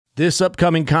This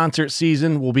upcoming concert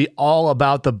season will be all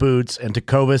about the boots, and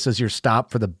Tecovas is your stop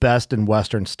for the best in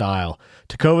Western style.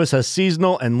 Tecovas has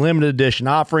seasonal and limited edition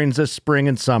offerings this spring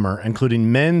and summer,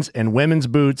 including men's and women's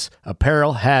boots,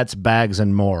 apparel, hats, bags,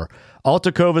 and more. All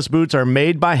Tecovas boots are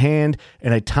made by hand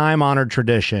in a time-honored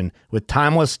tradition with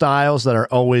timeless styles that are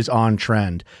always on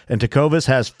trend. And Tecovas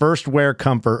has first wear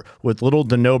comfort with little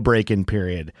to no break-in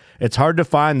period. It's hard to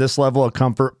find this level of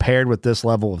comfort paired with this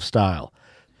level of style.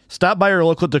 Stop by your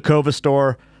local Tecovas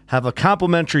store, have a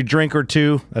complimentary drink or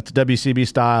two, that's WCB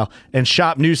style, and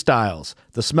shop new styles.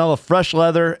 The smell of fresh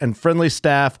leather and friendly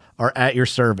staff are at your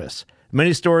service.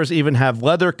 Many stores even have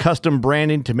leather custom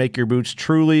branding to make your boots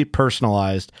truly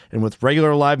personalized. And with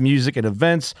regular live music and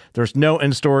events, there's no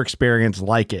in-store experience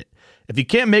like it. If you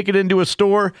can't make it into a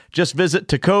store, just visit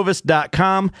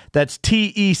tecovas.com. That's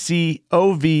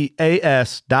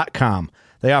TECOVAS.com.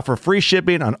 They offer free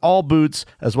shipping on all boots,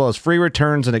 as well as free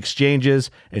returns and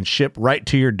exchanges, and ship right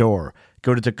to your door.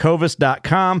 Go to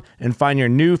tecovas.com and find your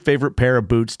new favorite pair of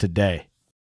boots today.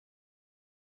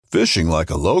 Fishing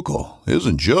like a local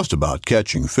isn't just about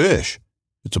catching fish.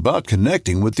 It's about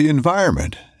connecting with the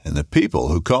environment and the people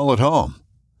who call it home.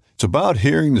 It's about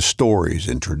hearing the stories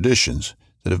and traditions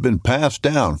that have been passed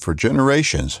down for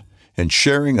generations and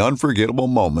sharing unforgettable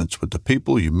moments with the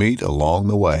people you meet along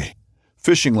the way.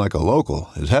 Fishing like a local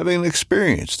is having an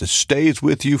experience that stays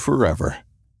with you forever.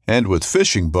 And with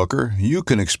Fishing Booker, you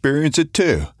can experience it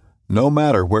too, no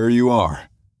matter where you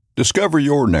are. Discover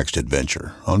your next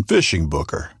adventure on Fishing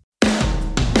Booker. We're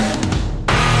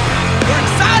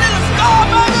excited! Let's go,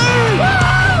 baby! Woo!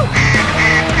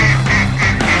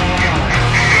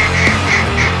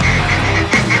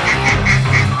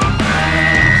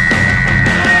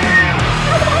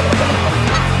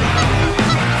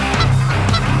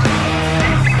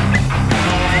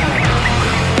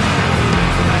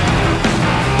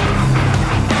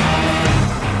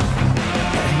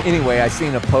 Anyway, I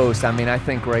seen a post. I mean, I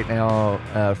think right now,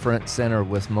 front and center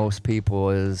with most people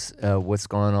is what's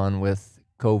going on with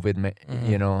COVID,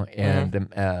 you know, and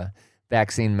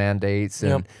vaccine mandates.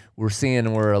 And we're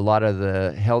seeing where a lot of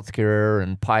the healthcare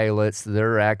and pilots,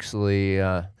 they're actually,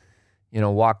 you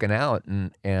know, walking out.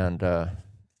 And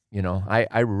you know,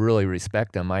 I really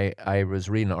respect them. I was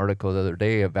reading an article the other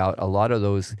day about a lot of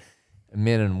those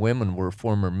men and women were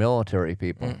former military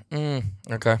people.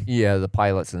 Okay. Yeah, the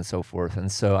pilots and so forth.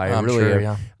 And so I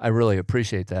really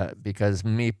appreciate that, because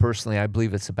me personally, I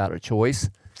believe it's about a choice.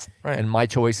 Right. And my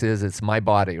choice is it's my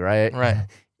body, right? Right.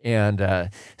 And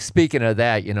speaking of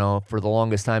that, you know, for the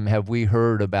longest time, have we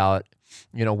heard about,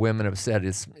 you know, women have said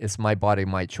it's my body,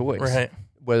 my choice. Right.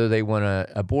 Whether they want to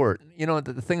abort. You know,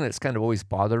 the thing that's kind of always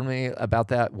bothered me about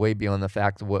that, way beyond the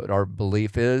fact of what our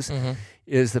belief is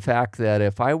the fact that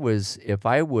if I was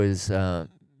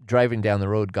driving down the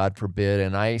road, God forbid,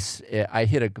 and I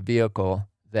hit a vehicle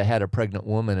that had a pregnant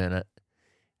woman in it,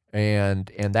 and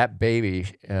that baby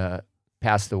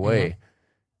passed away,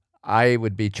 I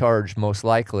would be charged most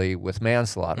likely with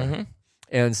manslaughter.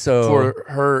 And so for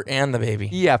her and the baby.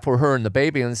 Yeah, for her and the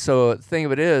baby. And so the thing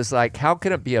of it is, like, how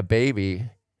can it be a baby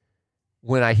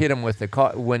when I hit him with the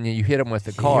car? When you hit him with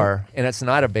the car, and it's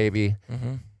not a baby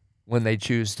when they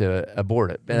choose to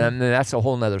abort it, and that's a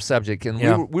whole nother subject.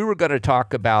 And we were going to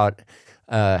talk about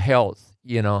health,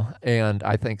 you know, and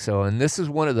I think so. And this is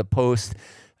one of the posts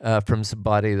from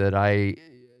somebody that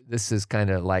this is kind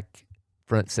of like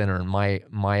front center in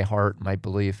my heart, my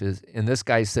belief is. And this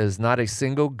guy says, not a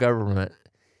single government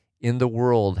in the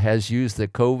world has used the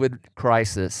COVID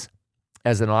crisis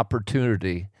as an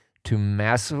opportunity to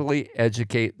massively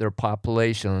educate their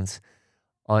populations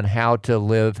on how to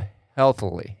live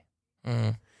healthily.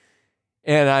 And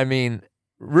I mean,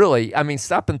 really,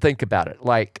 stop and think about it.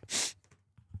 Like,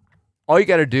 all you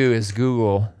got to do is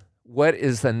Google what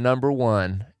is the number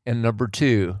one and number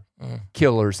two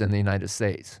killers in the United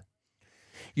States.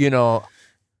 You know,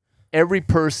 every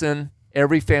person,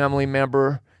 every family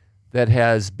member that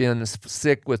has been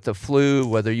sick with the flu,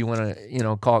 whether you want to, you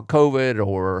know, call it COVID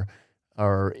or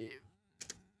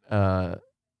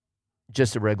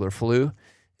just a regular flu,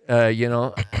 you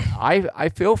know, I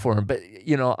feel for him. But,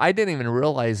 you know, I didn't even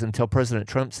realize until President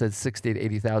Trump said 60 to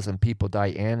 80,000 people die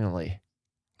annually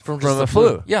from the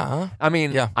flu. Yeah. I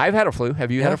mean, I've had a flu.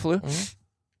 Have you had a flu?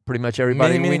 Pretty much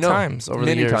everybody we know. Many times over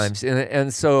the years. Many times.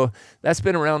 And so that's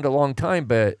been around a long time,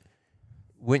 but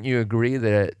wouldn't you agree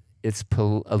that it's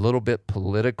a little bit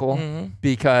political?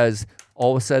 Because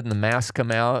all of a sudden the masks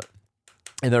come out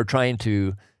and they're trying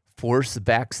to force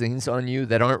vaccines on you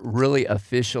that aren't really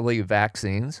officially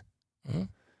vaccines.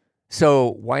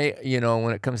 So why, you know,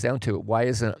 when it comes down to it, why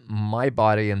isn't my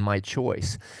body and my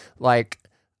choice? Like,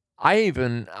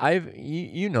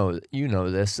 you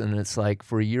know this, and it's like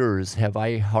for years have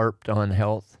I harped on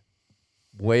health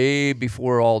way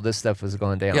before all this stuff was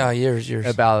going down. Yeah, years.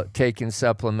 About taking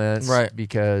supplements, Right.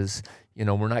 Because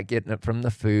we're not getting it from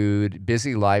the food,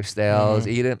 busy lifestyles,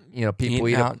 eat it. People Eating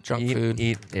eat out, junk food.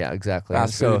 Yeah, exactly.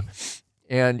 Fast and food.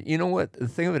 and you know what? The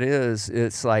thing of it is,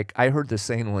 it's like I heard this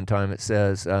saying one time. It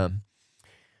says,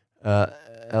 a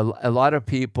lot of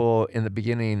people in the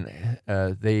beginning,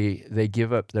 they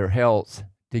give up their health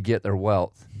to get their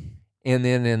wealth, and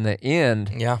then in the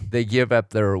end, Yeah. they give up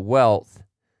their wealth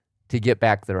to get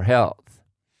back their health.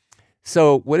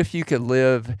 So what if you could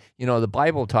live? The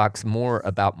Bible talks more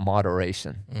about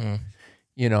moderation.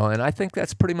 And I think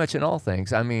that's pretty much in all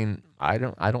things. I mean, I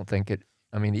don't think it.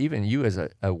 I mean, even you as a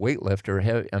weightlifter,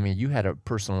 you had a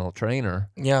personal trainer.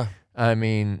 Yeah. I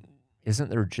mean, isn't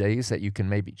there days that you can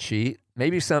maybe cheat?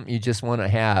 Maybe something you just want to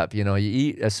have. You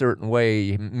eat a certain way,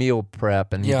 you meal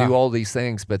prep, and you Yeah. do all these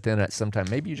things. But then at some time,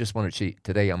 maybe you just want to cheat.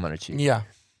 Today, I'm going to cheat. Yeah.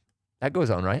 That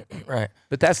goes on, right? Right.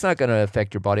 But that's not going to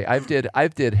affect your body. I've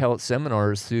did health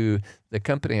seminars through the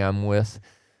company I'm with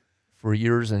for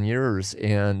years and years,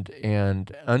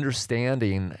 and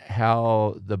understanding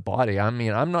how the body. I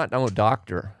mean, I'm not no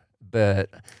doctor, but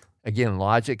again,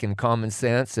 logic and common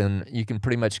sense, and you can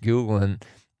pretty much Google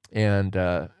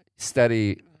and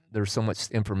study. There's so much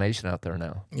information out there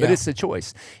now, but Yeah. it's a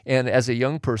choice. And as a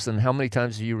young person, how many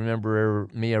times do you remember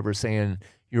me ever saying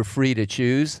you're free to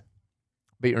choose?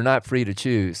 But you're not free to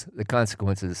choose the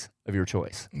consequences of your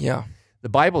choice. Yeah. The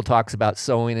Bible talks about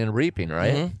sowing and reaping,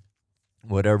 right? Mhm.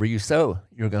 Whatever you sow,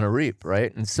 you're going to reap,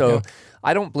 right? And so Yeah.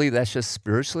 I don't believe that's just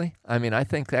spiritually. I mean, I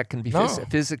think that can be No.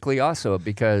 physically also,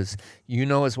 because you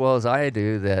know as well as I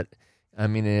do that, I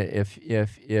mean, if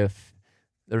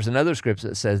there's another scripture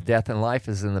that says death and life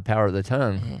is in the power of the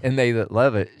tongue, and they that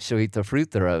love it shall eat the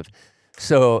fruit thereof.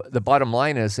 So the bottom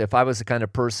line is, if I was the kind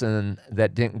of person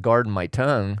that didn't guard my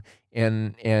tongue,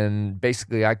 and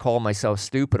basically I call myself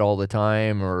stupid all the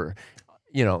time, or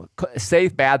say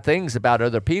bad things about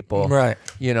other people, Right.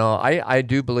 I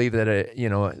do believe that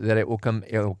it will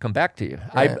come back to you.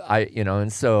 Right.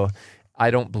 And so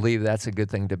I don't believe that's a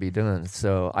good thing to be doing.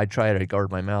 So I try to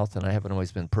guard my mouth, and I haven't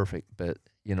always been perfect, but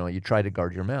you try to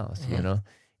guard your mouth,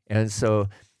 And so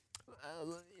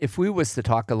if we was to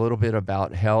talk a little bit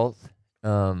about health,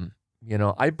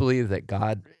 I believe that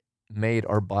God made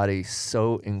our body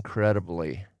so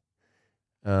incredibly,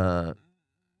 it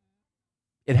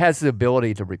has the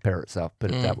ability to repair itself,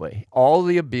 put it that way. All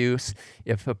the abuse,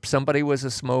 if somebody was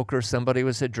a smoker, somebody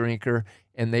was a drinker,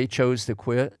 and they chose to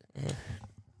quit,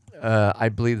 I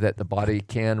believe that the body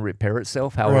can repair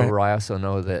itself. However, I also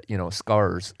know that,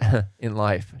 scars in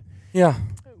life. Yeah.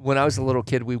 When I was a little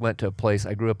kid, we went to a place,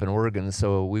 I grew up in Oregon,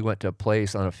 so we went to a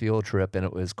place on a field trip, and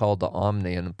it was called the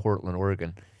Omni in Portland,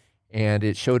 Oregon. And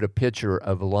it showed a picture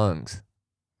of lungs.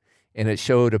 And it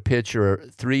showed a picture,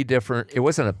 it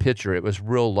wasn't a picture, it was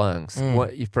real lungs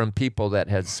from people that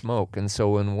had smoked. And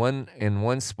so in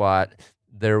one spot,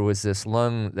 there was this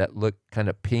lung that looked kind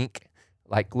of pink,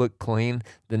 like looked clean.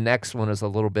 The next one was a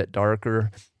little bit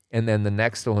darker. And then the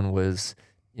next one was,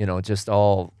 just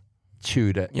all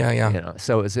chewed. Yeah.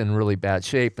 So it was in really bad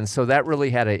shape. And so that really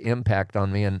had an impact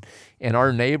on me. And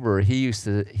our neighbor, he used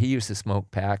to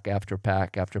smoke pack after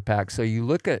pack after pack. So you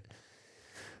look at,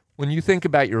 when you think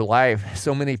about your life,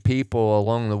 so many people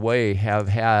along the way have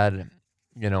had,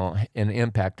 an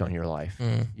impact on your life,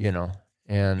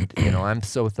 and, I'm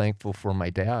so thankful for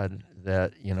my dad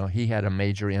that, he had a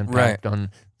major impact on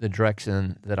the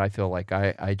direction that I feel like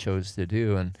I chose to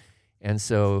do. And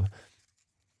so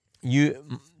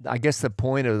I guess the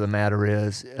point of the matter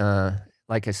is,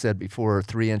 like I said before,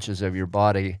 3 inches of your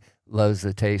body loves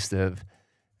the taste of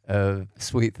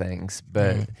sweet things.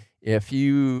 But if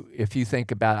you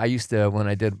think about, I used to, when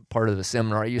I did part of the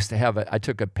seminar, I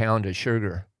took a pound of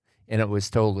sugar, and it was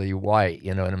totally white.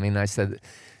 You know what I mean? I said,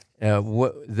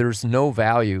 there's no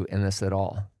value in this at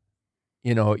all.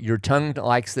 Your tongue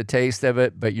likes the taste of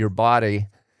it, but your body,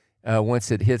 once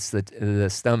it hits the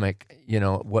stomach,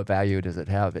 what value does it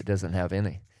have? It doesn't have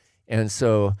any. And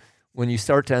so when you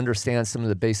start to understand some of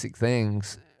the basic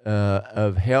things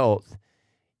of health,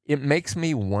 it makes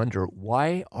me wonder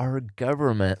why our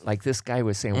government, like this guy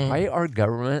was saying, why our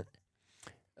government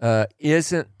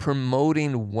isn't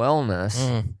promoting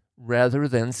wellness rather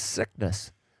than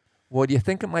sickness. Well, do you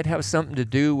think it might have something to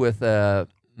do with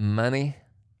money?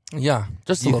 Yeah,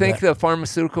 just a You little think bit. the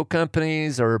pharmaceutical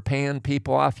companies are paying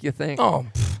people off, you think? Oh,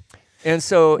 And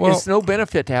so Well- it's no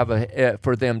benefit to have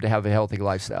for them to have a healthy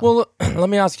lifestyle. well, let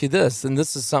me ask you this, and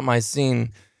this is something I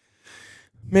seen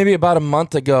maybe about a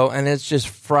month ago, and it's just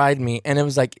fried me. And it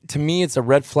was like, to me, it's a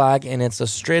red flag, and it's a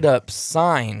straight up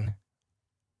sign.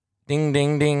 Ding,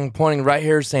 ding, ding, pointing right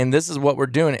here saying this is what we're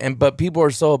doing. But people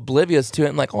are so oblivious to it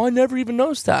and like, oh, I never even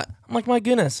noticed that. I'm like, my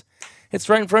goodness. It's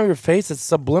right in front of your face. It's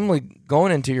subliminally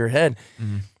going into your head.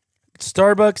 Mm-hmm.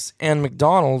 Starbucks and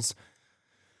McDonald's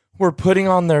were putting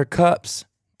on their cups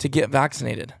to get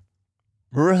vaccinated.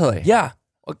 Really? Yeah.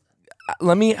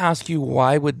 Let me ask you,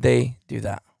 why would they do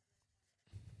that?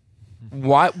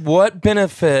 What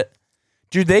benefit?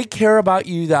 Do they care about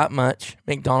you that much?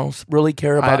 McDonald's really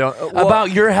care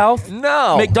about your health?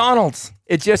 No. McDonald's.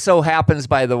 It just so happens,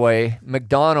 by the way,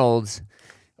 McDonald's,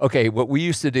 okay, what we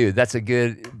used to do,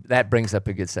 that brings up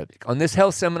a good subject. On this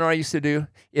health seminar I used to do,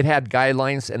 it had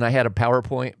guidelines, and I had a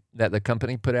PowerPoint that the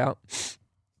company put out.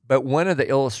 But one of the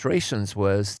illustrations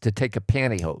was to take a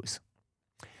pantyhose.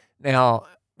 Now,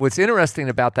 what's interesting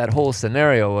about that whole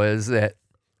scenario was that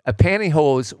a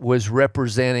pantyhose was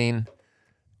representing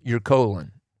your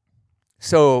colon.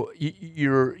 So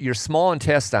your small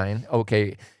intestine,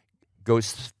 okay,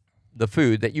 goes, the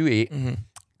food that you eat,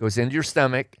 goes into your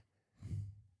stomach.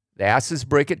 The acids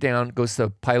break it down, goes to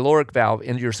the pyloric valve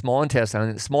into your small intestine.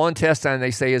 And the small intestine,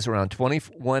 they say, is around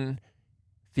 21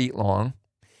 feet long.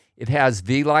 It has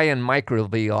villi and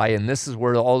microvilli, and this is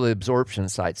where all the absorption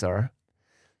sites are.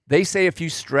 They say if you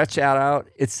stretch that out,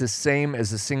 it's the same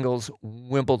as a singles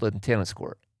Wimbledon tennis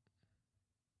court.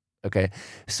 Okay,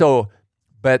 so,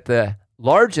 but the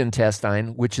large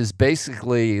intestine, which is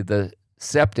basically the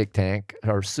septic tank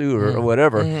or sewer or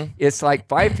whatever, it's like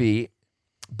 5 feet,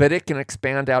 but it can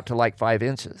expand out to like 5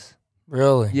 inches.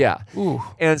 Really? Yeah. Ooh.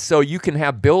 And so you can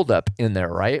have buildup in there,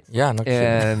 right? Yeah, no kidding.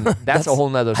 And that's a whole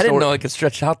nother story. I didn't know it could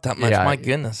stretch out that much. Yeah, my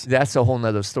goodness. That's a whole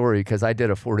nother story, because I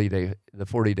did the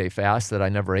 40-day fast that I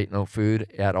never ate no food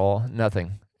at all,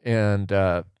 nothing. And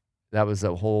that was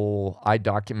I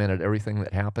documented everything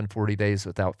that happened 40 days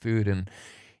without food.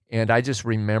 And I just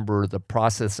remember the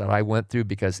process that I went through,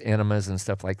 because enemas and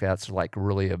stuff like that's like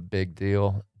really a big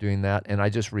deal doing that. And I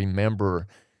just remember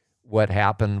what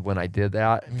happened when I did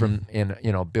that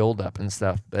build up and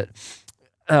stuff. But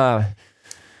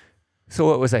so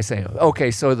what was I saying? Okay,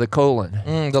 so the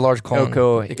colon. The large colon.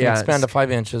 Okay, it can expand to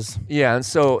 5 inches. Yeah, and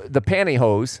so the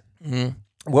pantyhose,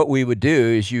 what we would do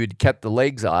is you would cut the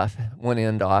legs off, one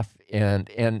end off, and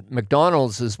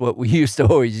McDonald's is what we used to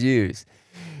always use,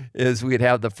 is we'd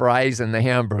have the fries and the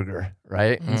hamburger,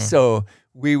 right? And so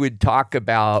we would talk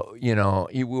about,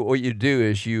 what you do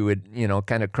is you would,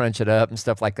 kind of crunch it up and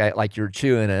stuff like that, like you're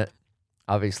chewing it.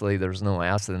 Obviously, there's no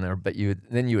acid in there, but you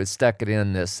would stuck it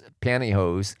in this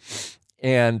pantyhose,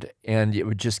 and it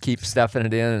would just keep stuffing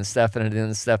it in and stuffing it in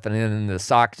and stuffing it in, and the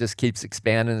sock just keeps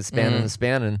expanding and expanding and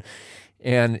expanding.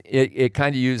 And it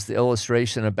kind of used the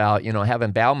illustration about,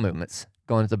 having bowel movements,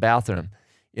 going to the bathroom,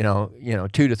 2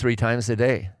 to 3 times a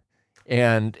day.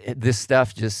 And this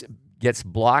stuff just gets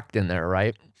blocked in there,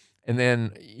 right? And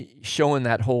then showing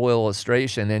that whole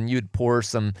illustration, and you'd pour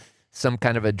some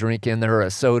kind of a drink in there,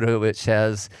 a soda which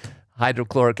has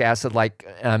phosphoric acid like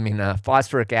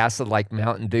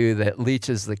Mountain Dew that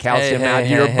leaches the calcium out of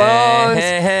your bones.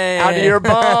 Out of your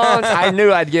bones. I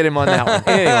knew I'd get him on that one.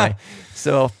 Anyway,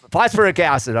 so phosphoric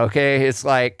acid, okay? It's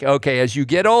like, okay, as you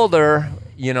get older,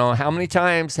 how many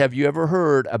times have you ever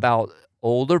heard about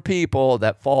older people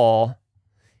that fall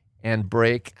and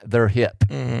break their hip?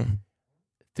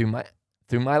 Through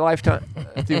my lifetime,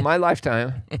 that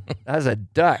was a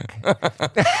duck.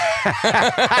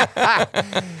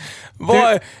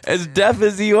 Boy, as deaf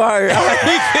as you are,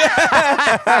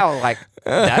 like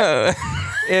that.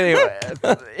 Anyway.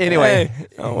 Hey,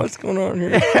 what's going on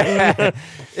here?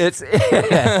 It's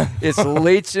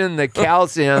leaching the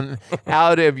calcium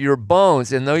out of your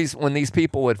bones, and when these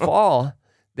people would fall,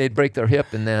 they'd break their hip,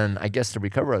 and then I guess to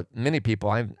recover, many people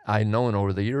I've known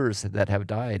over the years that have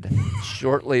died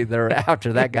shortly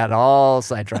thereafter. That got all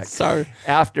sidetracked. Sorry.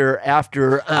 After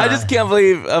I just can't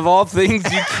believe, of all things,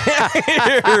 you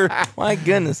can't hear. My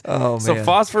goodness. Oh, man. So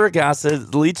phosphoric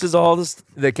acid leaches all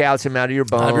the calcium out of your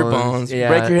bones. Out of your bones. Yeah.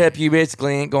 Break your hip, you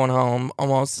basically ain't going home.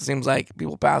 Almost, it seems like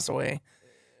people pass away.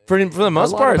 For the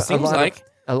most part, it seems like.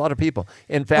 A lot of people.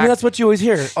 In fact, I mean, that's what you always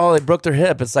hear. Oh, they broke their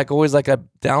hip. It's like always like a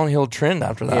downhill trend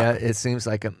after that. Yeah, it seems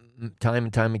like time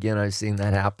and time again I've seen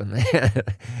that happen.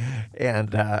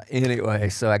 And anyway,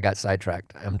 so I got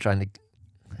sidetracked. I'm trying to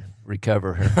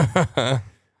recover here.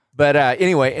 But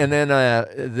anyway, and then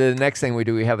the next thing we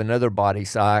do, we have another body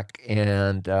sock,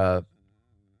 and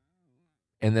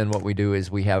then what we do is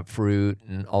we have fruit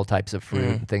and all types of fruit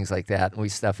and things like that, and we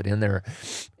stuff it in there,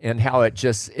 and how it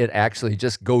actually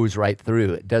just goes right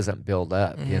through. It doesn't build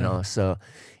up, So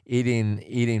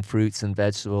eating fruits and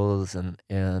vegetables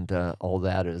and all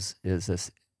that is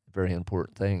this very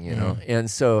important thing, you know. And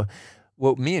so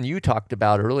what me and you talked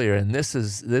about earlier, and this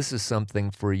is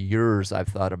something for years I've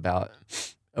thought about.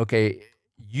 Okay,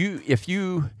 if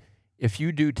you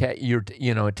do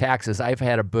your taxes, I've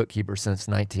had a bookkeeper since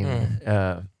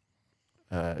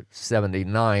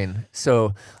 1979.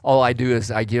 So all I do is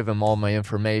I give them all my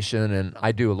information, and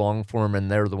I do a long form,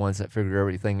 and they're the ones that figure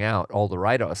everything out, all the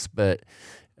write-offs. But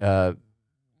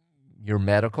your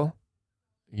medical,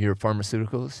 your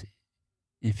pharmaceuticals,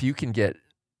 if you can get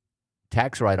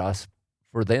tax write-offs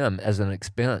for them as an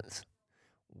expense,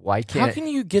 why can't? How can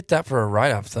you get that for a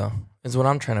write-off though? Is what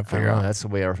I'm trying to figure out. That's the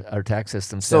way our tax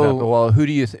system's set up. Well, who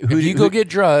do you? If you go get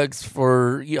drugs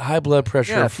for high blood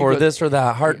pressure, for this or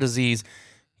that, heart disease,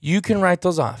 you can write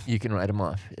those off. You can write them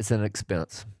off. It's an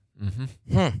expense.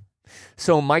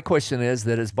 So my question is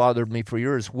that has bothered me for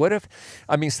years. What if?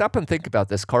 I mean, stop and think about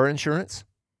this. Car insurance.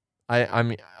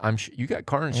 I'm sure you got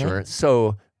car insurance.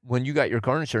 So when you got your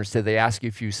car insurance, did they ask you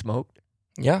if you smoked?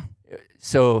 Yeah.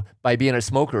 So by being a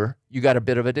smoker, you got a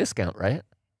bit of a discount, right?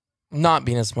 Not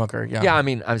being a smoker, yeah. Yeah, I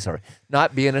mean, I'm sorry.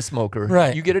 Not being a smoker,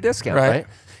 right. You get a discount, right?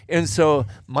 And so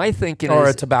my thinking or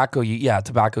is... a tobacco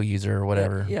user or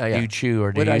whatever. Yeah. Do you chew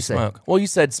or do you smoke? Well, you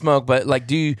said smoke, but like,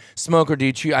 do you smoke or do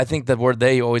you chew? I think the word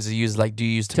they always use, like, do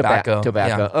you use tobacco?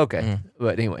 Tobacco, okay.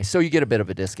 But anyway, so you get a bit of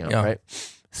a discount, right?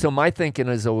 So my thinking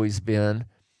has always been,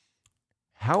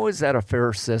 how is that a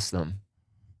fair system?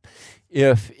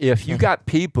 If you got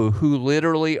people who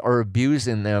literally are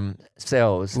abusing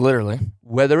themselves, literally,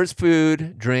 whether it's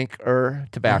food, drink, or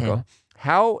tobacco,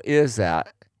 how is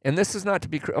that? And this is not to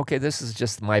be okay. This is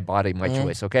just my body, my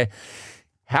choice. Okay,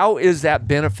 how is that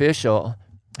beneficial?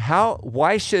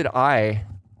 Why should I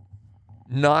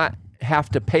not have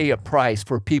to pay a price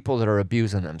for people that are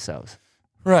abusing themselves?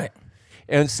 Right.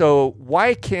 And so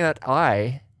why can't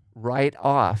I write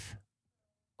off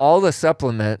all the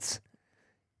supplements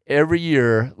every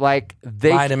year, like they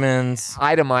vitamins,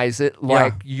 itemize it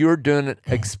like you're doing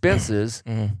expenses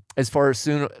as far as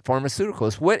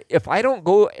pharmaceuticals? What if I don't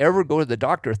ever go to the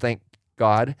doctor? Thank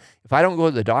God, if I don't go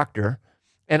to the doctor,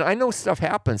 and I know stuff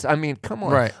happens. I mean, come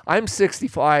on, right. I'm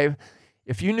 65.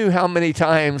 If you knew how many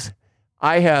times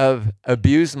I have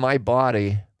abused my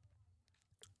body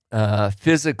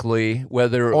physically,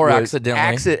 whether or it was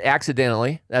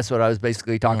accidentally, that's what I was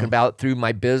basically talking about, through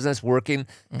my business, working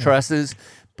trusses,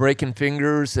 breaking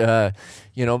fingers,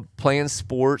 playing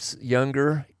sports,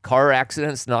 younger, car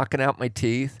accidents, knocking out my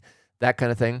teeth, that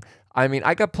kind of thing. I mean,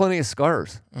 I got plenty of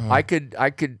scars. I could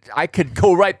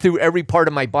go right through every part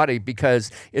of my body,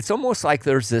 because it's almost like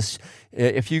there's this,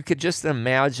 if you could just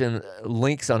imagine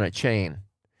links on a chain,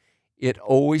 it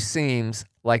always seems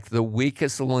like the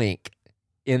weakest link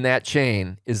in that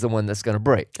chain is the one that's going to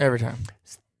break. Every time.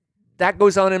 That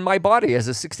goes on in my body as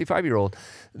a 65-year-old.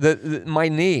 My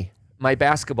knee, my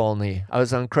basketball knee, I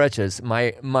was on crutches.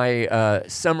 My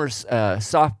summer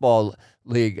softball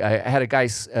league, I had a guy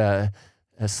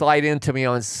slide into me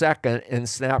on second and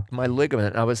snapped my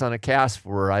ligament. I was on a cast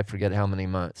for I forget how many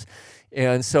months.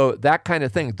 And so that kind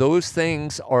of thing, those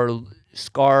things are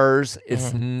scars.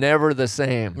 It's never the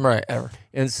same. Right, ever.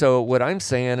 And so what I'm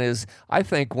saying is, I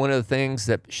think one of the things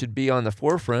that should be on the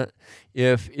forefront,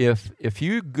 if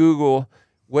you Google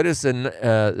what is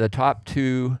the top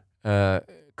 2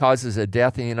 causes of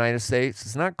death in the United States,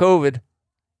 it's not COVID,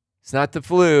 it's not the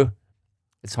flu,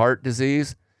 it's heart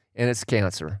disease, and it's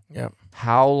cancer. Yep.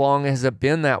 How long has it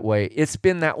been that way? It's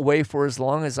been that way for as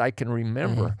long as I can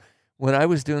remember. When I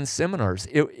was doing seminars,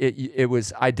 it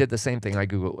was, I did the same thing. I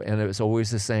Googled, and it was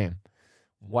always the same.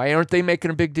 Why aren't they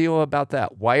making a big deal about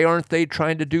that? Why aren't they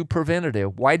trying to do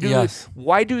preventative? Why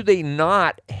do they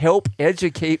not help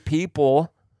educate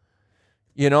people,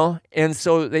 and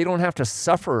so they don't have to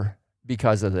suffer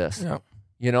because of this? Yeah.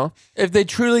 If they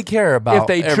truly care about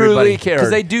truly care. Because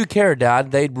they do care,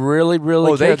 Dad. They really,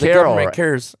 really care. They the care, government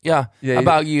cares. Yeah,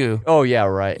 about you. Oh, yeah,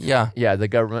 right. Yeah. Yeah, the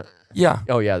government. Yeah.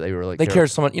 Oh, yeah, they really care. They care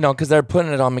so much, because they're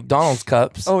putting it on McDonald's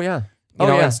cups. Oh, yeah. And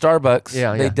Starbucks.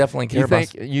 Yeah, they definitely care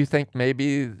about it. You think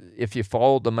maybe if you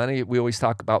followed the money, we always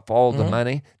talk about follow the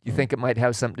money. Do you think it might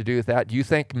have something to do with that? Do you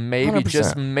think maybe, 100%.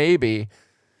 Just maybe,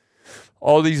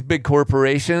 all these big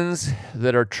corporations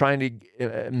that are trying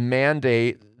to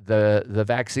mandate the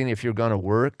vaccine if you're going to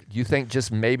work, do you think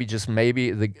just maybe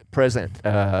the present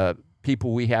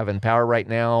people we have in power right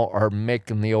now are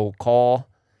making the old call?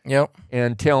 Yep.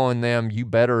 And telling them you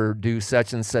better do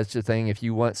such and such a thing if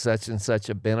you want such and such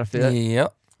a benefit?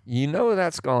 Yep. You know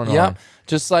that's going on. Yeah,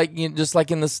 just like in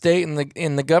the state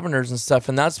and the governors and stuff,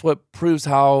 and that's what proves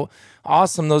how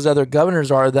awesome those other governors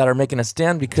are that are making a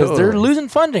stand because they're Totally. losing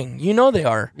funding. You know they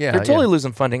are. Yeah, they're totally yeah.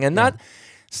 losing funding, and that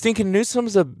stinking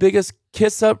Newsom's the biggest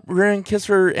rear end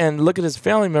kisser, and look at his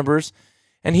family members,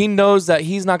 and he knows that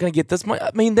he's not going to get this money. I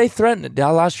mean, they threatened it.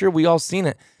 Last year, we all seen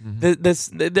it.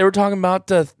 They were talking about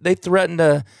they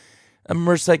threatened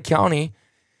Merced County.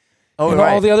 Oh, And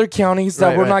right. all the other counties that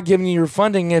Right, we're right. not giving you your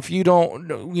funding if you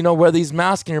don't, wear these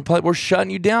masks in your place. We're shutting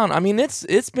you down. I mean,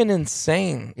 it's been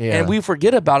insane, Yeah. and we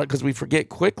forget about it because we forget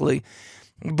quickly.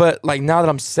 But like now that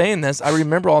I'm saying this, I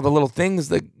remember all the little things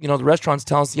that the restaurants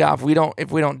tell us. Yeah, if we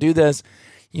don't do this,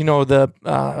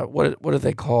 the what are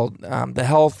they called? The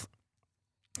health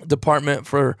department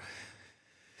for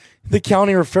the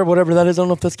county or whatever that is. I don't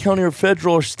know if that's county or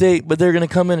federal or state, but they're going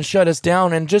to come in and shut us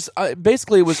down. And just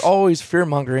basically, it was always fear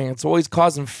mongering. It's always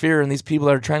causing fear in these people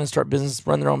that are trying to start business,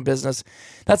 run their own business.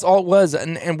 That's all it was.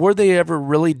 And were they ever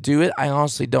really do it? I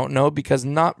honestly don't know because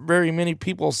not very many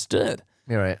people stood.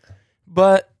 You're right.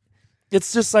 But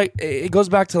it's just like, it goes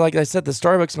back to, like I said, the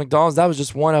Starbucks, McDonald's, that was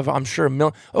just one of, I'm sure, a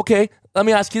million. Okay, let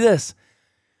me ask you this.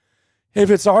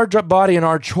 If it's our body and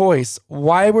our choice,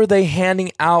 why were they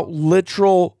handing out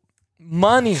literal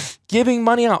money, giving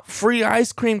money out, free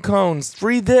ice cream cones,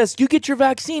 free this? You get your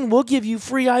vaccine, we'll give you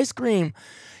free ice cream.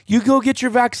 You go get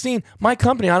your vaccine. My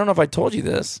company, I don't know if I told you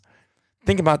this.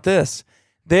 Think about this.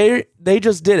 They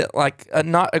just did it like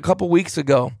not a couple weeks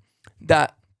ago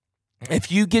that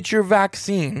if you get your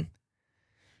vaccine,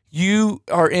 you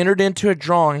are entered into a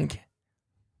drawing.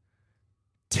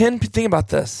 Think about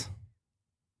this.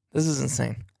 This is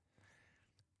insane.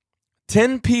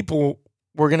 10 people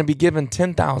were going to be given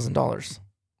 $10,000.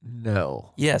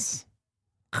 No. Yes.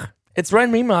 It's right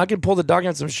in my email. I can pull the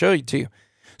documents and show you to you.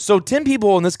 So 10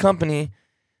 people in this company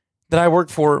that I work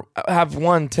for have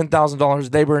won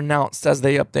 $10,000. They were announced as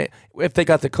they update if they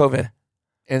got the COVID.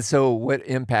 And so what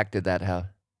impact did that have?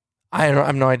 I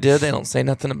have no idea. They don't say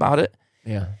nothing about it.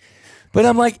 Yeah. But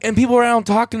I'm like, and people are out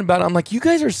talking about it. I'm like, you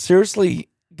guys are seriously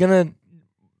going to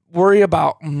worry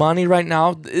about money right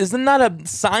now? Isn't that a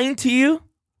sign to you?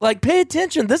 Like, pay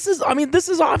attention. This is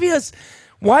obvious.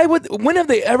 When have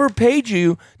they ever paid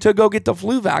you to go get the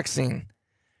flu vaccine?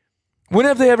 When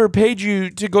have they ever paid you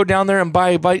to go down there and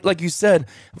buy, like you said,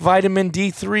 vitamin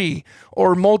D3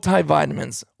 or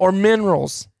multivitamins or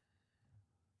minerals?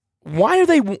 Why are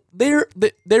they're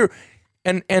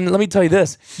and let me tell you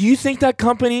this. You think that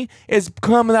company is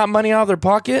coming that money out of their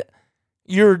pocket?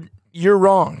 You're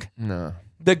wrong. No.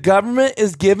 The government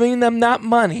is giving them that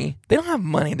money. They don't have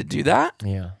money to do that.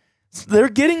 Yeah. They're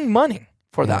getting money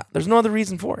for that. There's no other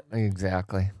reason for it.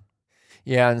 Exactly.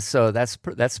 Yeah, and so that's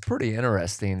pretty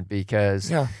interesting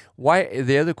because Yeah. why?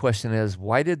 The other question is,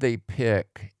 why did they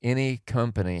pick any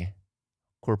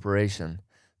corporation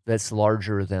that's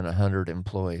larger than 100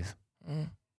 employees?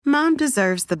 Mom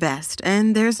deserves the best,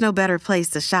 and there's no better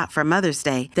place to shop for Mother's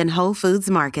Day than Whole Foods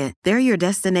Market. They're your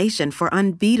destination for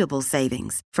unbeatable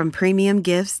savings, from premium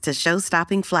gifts to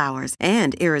show-stopping flowers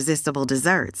and irresistible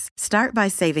desserts. Start by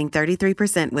saving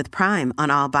 33% with Prime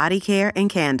on all body care and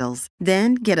candles.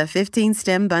 Then get a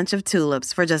 15-stem bunch of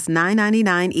tulips for just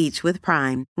 $9.99 each with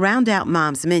Prime. Round out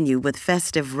Mom's menu with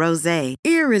festive rosé,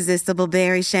 irresistible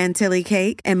berry chantilly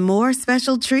cake, and more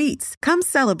special treats. Come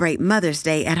celebrate Mother's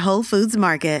Day at Whole Foods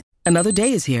Market. Another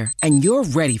day is here, and you're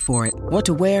ready for it. What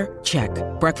to wear? Check.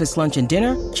 Breakfast, lunch, and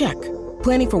dinner? Check.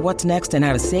 Planning for what's next and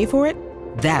how to save for it?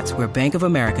 That's where Bank of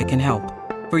America can help.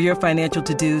 For your financial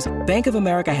to-dos, Bank of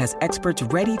America has experts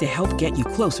ready to help get you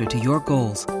closer to your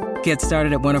goals. Get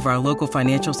started at one of our local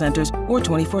financial centers or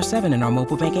 24/7 in our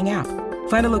mobile banking app.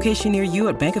 Find a location near you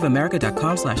at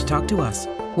bankofamerica.com/talktous.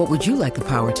 What would you like the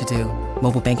power to do?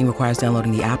 Mobile banking requires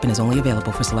downloading the app and is only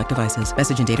available for select devices.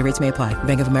 Message and data rates may apply.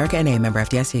 Bank of America NA, member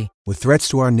FDIC. With threats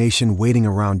to our nation waiting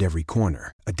around every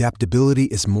corner, adaptability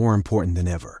is more important than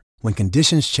ever. When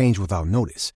conditions change without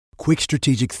notice, quick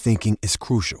strategic thinking is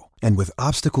crucial. And with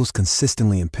obstacles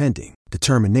consistently impending,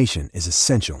 determination is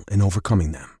essential in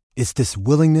overcoming them. It's this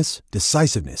willingness,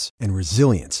 decisiveness, and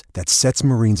resilience that sets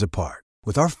Marines apart.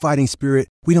 With our fighting spirit,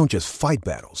 we don't just fight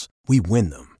battles, we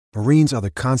win them. Marines are the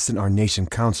constant our nation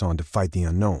counts on to fight the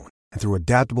unknown. And through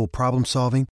adaptable problem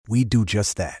solving, we do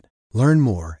just that. Learn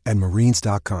more at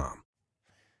Marines.com.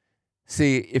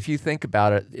 See, if you think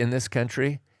about it, in this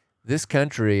country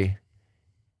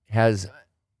has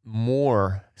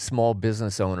more small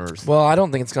business owners. Well, I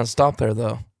don't think it's going to stop there,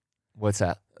 though. What's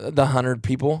that? The 100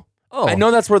 people. Oh, I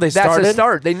know that's where they started. That's a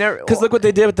start. They never, because look what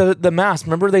they did with the mask.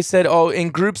 Remember they said, oh, in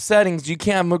group settings, you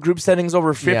can't have group settings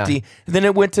over 50. Yeah. Then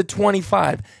it went to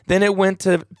 25. Then it went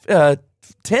to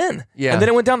 10. Yeah. And then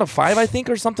it went down to 5, I think,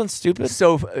 or something stupid.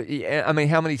 So, I mean,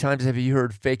 how many times have you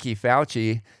heard Fakey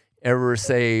Fauci ever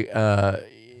say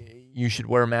you should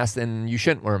wear a mask and you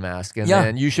shouldn't wear a mask? And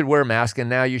then you should wear a mask and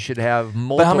now you should have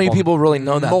multiple. But how many people really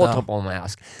know that, multiple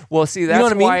masks? Well, see, that's know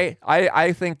what I mean? why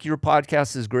I think your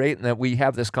podcast is great and that we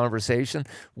have this conversation.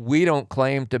 We don't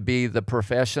claim to be the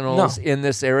professionals in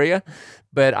this area,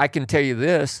 but I can tell you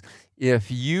this.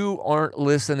 If you aren't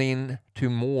listening to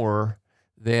more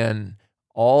than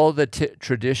all the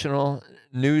traditional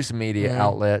news media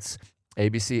outlets,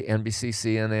 ABC, NBC,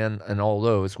 CNN, and all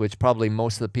those, which probably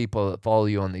most of the people that follow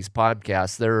you on these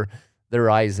podcasts, their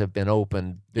eyes have been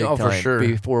opened big time for sure.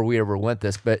 before we ever went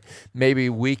this. But maybe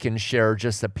we can share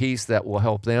just a piece that will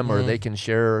help them, or they can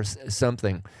share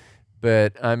something.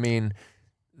 But I mean,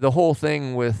 the whole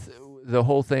thing,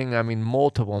 I mean,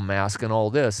 multiple masks and all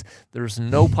this, there's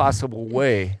no possible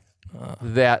way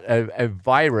that a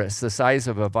virus, the size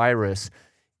of a virus,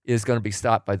 is going to be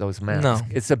stopped by those masks. No.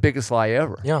 It's the biggest lie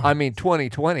ever. Yeah. I mean,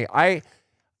 2020, I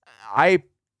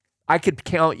could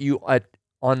count you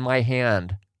on my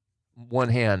hand, one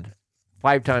hand,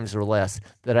 5 times or less,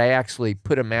 that I actually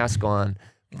put a mask on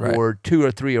for 2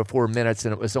 or 3 or 4 minutes,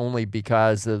 and it was only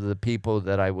because of the people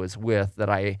that I was with that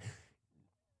I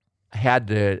had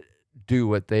to do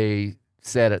what they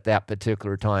said at that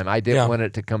particular time. I didn't want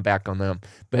it to come back on them.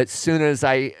 But as soon as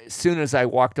I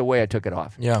walked away, I took it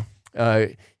off. Yeah.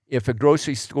 If a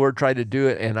grocery store tried to do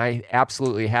it and I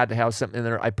absolutely had to have something in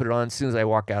there, I put it on. As soon as I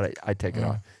walk out, I take it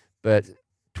off. But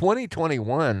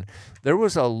 2021, there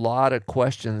was a lot of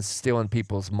questions still in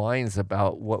people's minds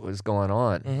about what was going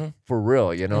on. For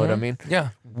real, you know what I mean? Yeah.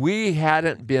 We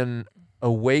hadn't been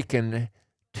awakened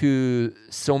to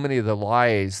so many of the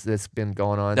lies that's been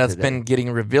going on That's today. been getting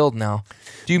revealed now.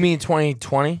 Do you mean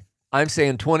 2020? I'm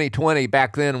saying 2020,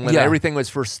 back then when everything was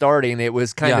first starting, it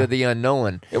was kind of the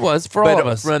unknown. It was for all of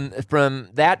us. From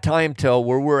that time till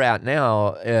where we're at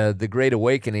now, the Great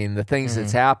Awakening, the things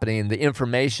that's happening, the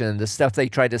information, the stuff they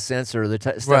tried to censor, the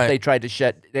stuff they tried to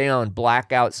shut down,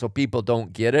 black out so people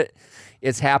don't get it,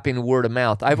 it's happening word of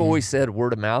mouth. I've always said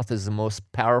word of mouth is the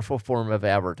most powerful form of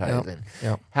advertising.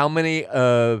 Yep. How many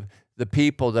of the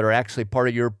people that are actually part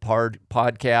of your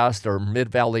podcast or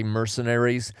Mid-Valley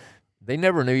Mercenaries, they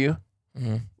never knew you?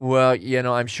 Well, you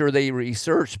know, I'm sure they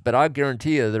researched, but I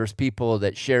guarantee you there's people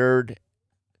that shared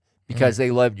because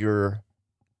they loved your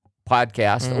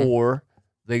podcast or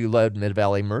they loved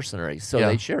Mid-Valley Mercenaries. So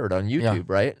they shared on YouTube,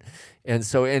 right? And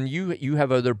so, and you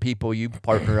have other people you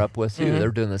partner up with too. They're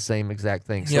doing the same exact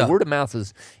thing. So word of mouth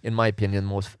is, in my opinion,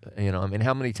 most, you know, I mean,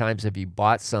 how many times have you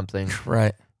bought something?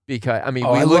 Right. Because, I mean,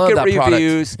 I we look love at that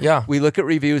reviews. product. We look at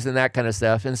reviews and that kind of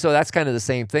stuff. And so that's kind of the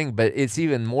same thing, but it's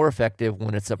even more effective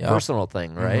when it's a personal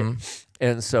thing, right?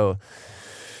 And so,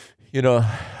 you know,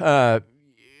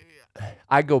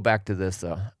 I go back to this,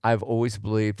 though. I've always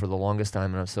believed for the longest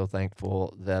time, and I'm so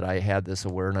thankful that I had this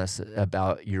awareness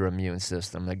about your immune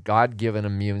system, a God-given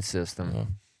immune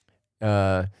system,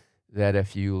 that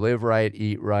if you live right,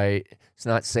 eat right, it's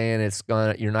not saying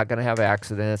you're not gonna have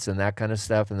accidents and that kind of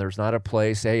stuff. And there's not a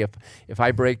place. Hey, if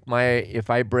I break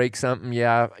something,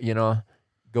 you know,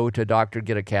 go to a doctor,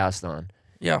 get a cast on.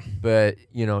 Yeah. But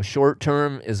you know, short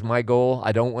term is my goal.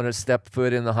 I don't want to step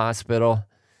foot in the hospital.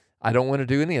 I don't want to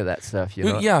do any of that stuff. You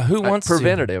know. Who wants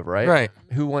preventative, right? Right.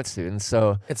 Who wants to? And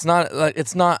so it's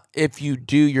not if you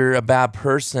do, you're a bad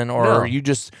person, or you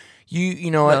just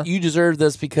you know what, you deserve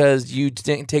this because you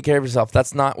didn't take care of yourself.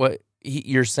 That's not what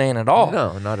you're saying at all.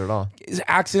 No, not at all.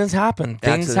 Accidents happen.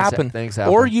 Things happen. Things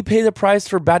happen. Or you pay the price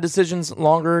for bad decisions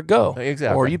longer ago.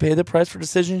 Exactly. Or you pay the price for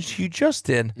decisions you just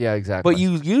did. Yeah, exactly.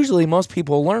 But most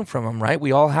people learn from them, right?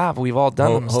 We all have. We've all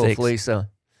done the mistakes. Hopefully so.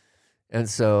 And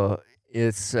so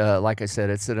it's like I said,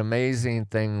 it's an amazing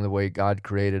thing the way God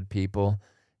created people.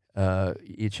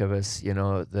 Each of us, you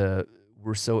know,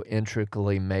 we're so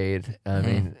intricately made. I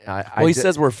mean, he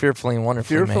says we're fearfully and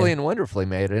wonderfully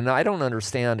made. And I don't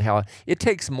understand how it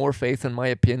takes more faith, in my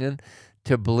opinion,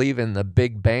 to believe in the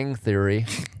Big Bang Theory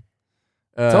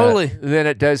totally than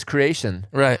it does creation.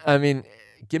 Right. I mean,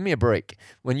 give me a break.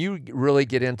 When you really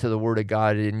get into the Word of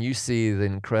God and you see the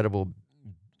incredible,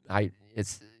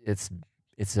 it's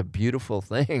a beautiful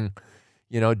thing.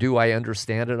 You know, do I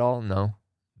understand it all? No.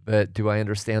 But do I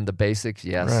understand the basics?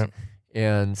 Yes. Right.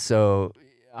 And so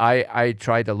I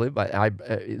try to live by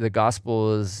the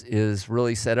gospel is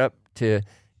really set up to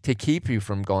keep you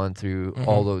from going through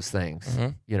all those things,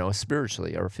 you know,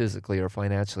 spiritually or physically or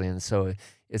financially. And so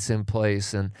it's in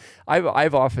place. And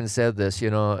I've often said this, you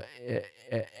know,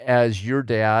 as your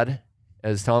dad,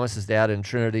 as Thomas's dad and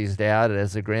Trinity's dad,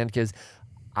 as the grandkids,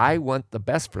 I want the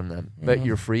best from them, but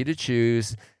you're free to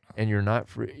choose and you're not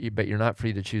free, but you're not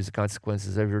free to choose the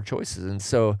consequences of your choices. And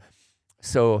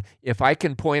so if I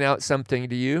can point out something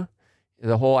to you,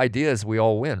 the whole idea is we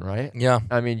all win, right? Yeah.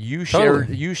 I mean, you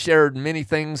Totally. shared many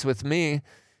things with me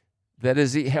that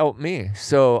has helped me.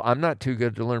 So I'm not too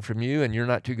good to learn from you, and you're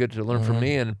not too good to learn from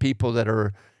me. And people that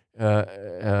are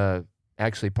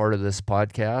actually part of this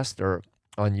podcast or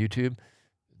on YouTube,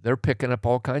 they're picking up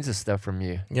all kinds of stuff from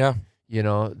you. Yeah. You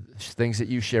know, things that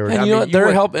you shared. And you know what?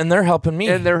 They're helping me.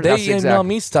 And they that's email exactly.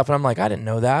 me stuff, and I'm like, I didn't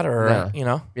know that, or No. you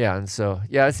know. Yeah, and so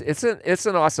it's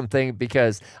an awesome thing,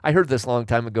 because I heard this a long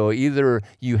time ago. Either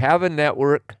you have a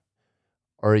network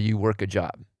or you work a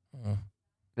job.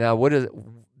 Now, what is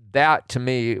that to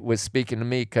me was speaking to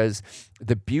me, because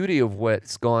the beauty of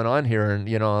what's going on here, and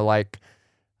you know, like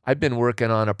I've been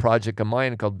working on a project of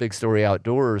mine called Big Story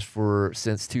Outdoors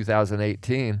since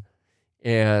 2018,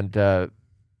 and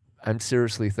I'm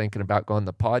seriously thinking about going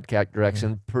the podcast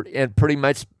direction, and pretty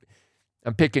much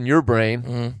I'm picking your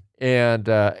brain and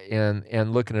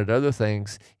looking at other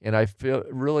things, and I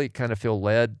really kind of feel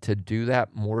led to do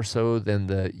that more so than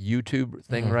the YouTube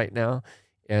thing right now.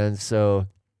 And so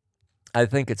I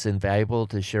think it's invaluable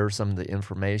to share some of the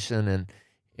information,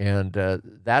 and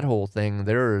that whole thing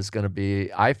there is going to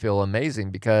be, I feel,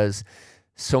 amazing, because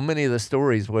so many of the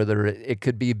stories, whether it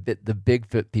could be the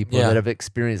Bigfoot people that have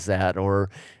experienced that,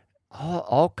 or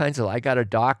all kinds of. I got a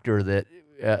doctor that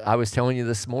I was telling you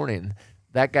this morning.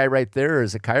 That guy right there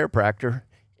is a chiropractor,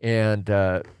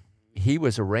 and he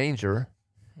was a ranger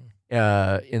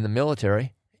in the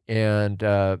military, and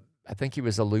I think he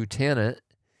was a lieutenant.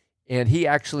 And he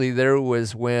actually, there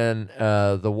was when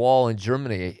the wall in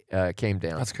Germany came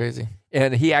down. That's crazy.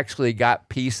 And he actually got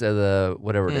piece of the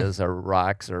whatever it is, or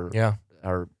rocks,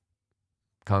 or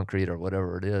concrete, or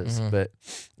whatever it is. But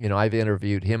you know, I've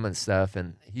interviewed him and stuff,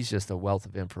 and he's just a wealth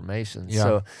of information.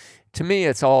 So to me,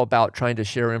 it's all about trying to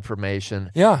share information.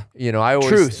 Yeah. You know, I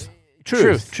always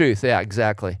Truth. truth. Yeah,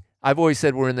 exactly. I've always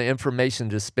said we're in the information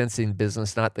dispensing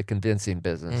business, not the convincing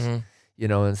business. You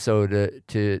know, and so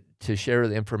to share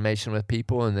the information with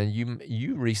people, and then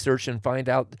you research and find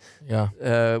out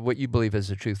what you believe is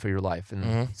the truth for your life.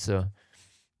 And so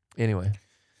anyway,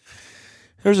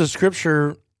 there's a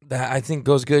scripture that I think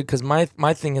goes good, because my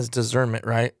thing is discernment,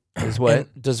 right? Is what? And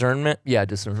discernment. Yeah,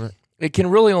 discernment. It can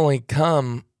really only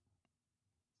come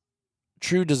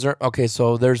true discernment. Okay,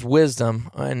 so there's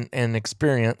wisdom and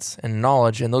experience and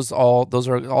knowledge, and those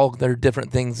are all they're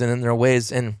different things and in their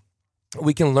ways, and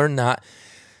we can learn that.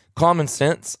 Common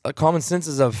sense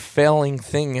is a failing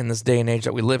thing in this day and age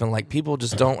that we live in. Like, people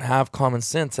just don't have common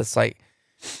sense. It's like,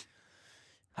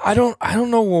 I don't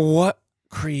know what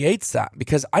creates that,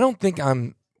 because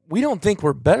we don't think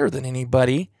we're better than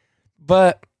anybody,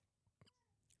 but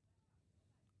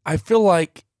I feel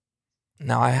like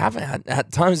now I haven't had,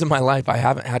 at times in my life, I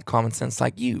haven't had common sense.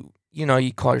 Like, you know,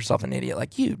 you call yourself an idiot,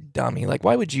 like, you dummy, like,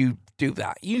 why would you do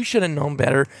that? You should have known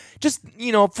better. Just,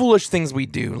 you know, foolish things we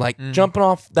do, like jumping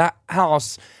off that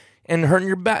house and hurting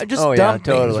your back, just dumb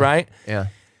things, right? Yeah.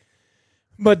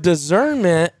 But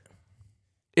discernment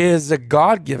is a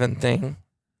God-given thing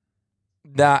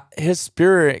that His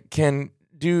Spirit can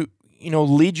do, you know,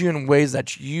 lead you in ways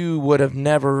that you would have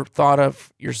never thought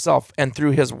of yourself, and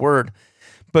through His Word.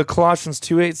 But Colossians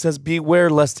 2:8 says,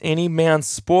 beware lest any man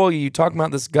spoil you. Talking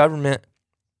about this government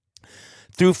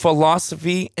through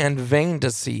philosophy and vain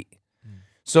deceit.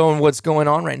 So what's going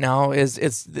on right now is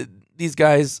these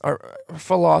guys are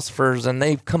philosophers, and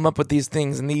they've come up with these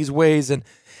things and these ways, and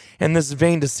this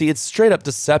vain deceit. It's straight up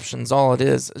deception is all it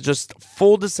is. Just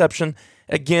full deception.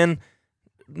 Again,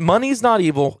 money's not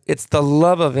evil. It's the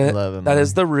love of it that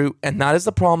is the root, and that is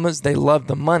the problem, is they love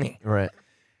the money. Right.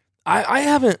 I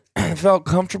haven't felt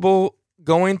comfortable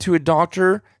going to a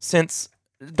doctor since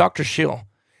Dr. Schill.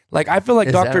 Like, I feel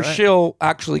like Dr. Schill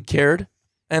actually cared.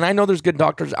 And I know there's good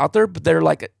doctors out there, but they're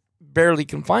like barely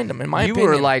can find them, in my opinion.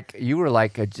 You were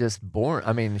like a just born.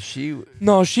 I mean, she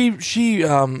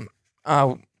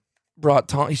brought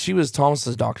Tom. She was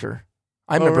Thomas's doctor.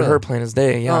 I remember her plain as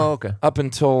day. Yeah. Oh, okay. Up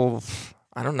until,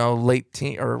 I don't know, late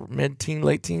teen or mid teen,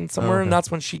 late teen somewhere, and that's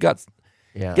when she got.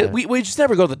 Yeah. We just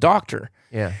never go to the doctor.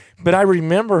 Yeah. But I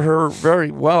remember her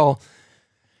very well,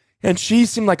 and she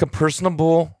seemed like a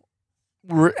personable.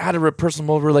 Had a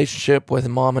personal relationship with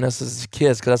Mom and us as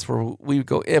kids, because that's where we would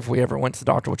go if we ever went to the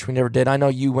doctor, which we never did. I know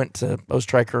you went to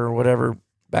Ostriker or whatever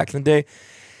back in the day,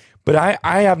 but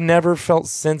I have never felt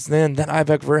since then that I've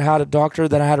ever had a doctor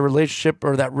that I had a relationship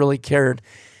or that really cared.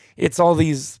 It's all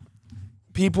these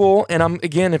people, and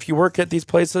again, if you work at these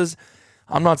places,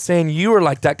 I'm not saying you are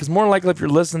like that, because more likely if you're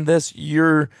listening to this,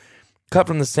 you're cut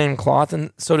from the same cloth,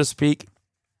 and so to speak.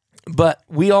 But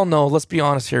we all know, let's be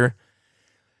honest here,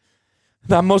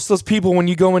 that most of those people, when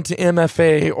you go into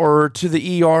MFA or to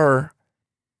the ER,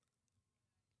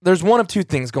 there's one of two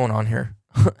things going on here.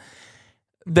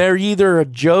 They're either a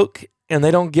joke and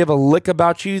they don't give a lick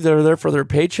about you, they're there for their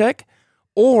paycheck,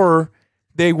 or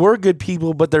they were good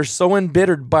people, but they're so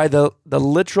embittered by the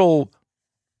literal,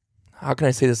 how can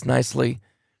I say this nicely?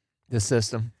 The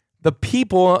system. The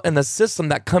people and the system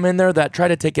that come in there that try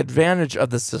to take advantage of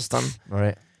the system.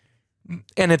 Right.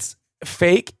 And it's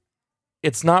fake,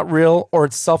 it's not real, or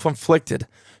it's self-inflicted.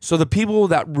 So the people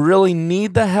that really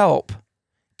need the help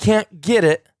can't get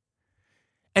it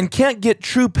and can't get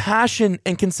true passion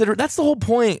and consider. That's the whole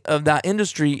point of that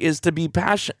industry, is to be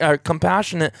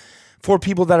compassionate for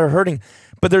people that are hurting.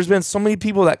 But there's been so many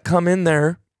people that come in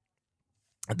there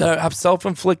that have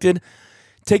self-inflicted,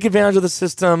 take advantage of the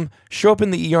system, show up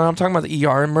in the ER. I'm talking about the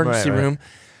ER, emergency room.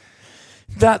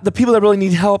 That the people that really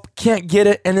need help can't get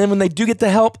it. And then when they do get the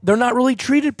help, they're not really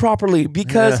treated properly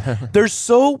because they're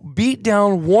so beat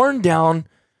down, worn down,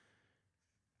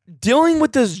 dealing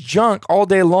with this junk all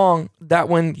day long that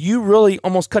when you really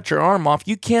almost cut your arm off,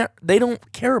 they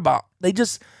don't care about.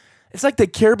 It's like they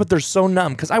care, but they're so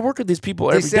numb. Because I work with these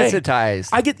people every day. Desensitized.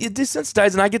 I get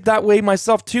desensitized, and I get that way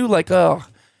myself too. Like, oh,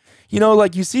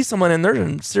 like you see someone and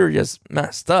they're serious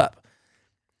messed up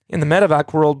in the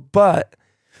medevac world, but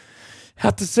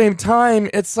at the same time,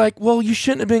 it's like, well, you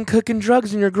shouldn't have been cooking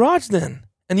drugs in your garage then,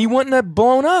 and you wouldn't have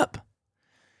blown up.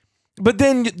 But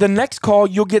then the next call,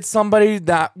 you'll get somebody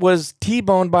that was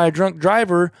T-boned by a drunk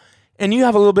driver, and you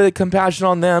have a little bit of compassion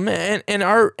on them. And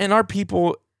our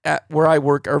people at where I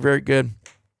work are very good,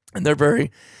 and they're very,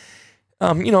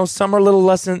 some are a little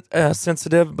less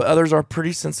sensitive, but others are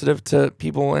pretty sensitive to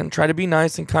people and try to be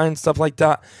nice and kind and stuff like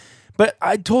that. But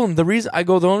I told them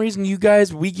the only reason you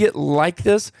guys, we get like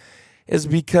this is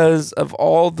because of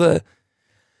all the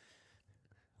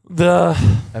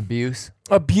abuse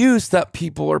that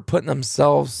people are putting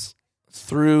themselves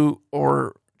through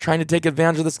or trying to take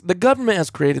advantage of this. The government has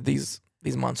created these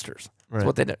monsters. That's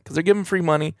what they did, because they're giving free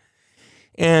money.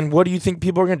 And what do you think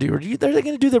people are going to do? Are they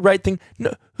going to do the right thing?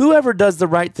 No, whoever does the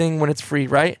right thing when it's free,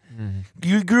 right? Mm-hmm.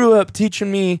 You grew up teaching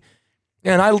me,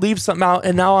 and I leave something out,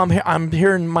 and now I'm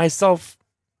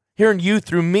hearing you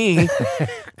through me.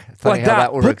 Like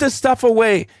that. Put this stuff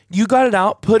away. You got it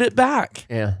out. Put it back.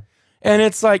 Yeah. And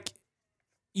it's like,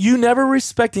 you never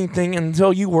respect anything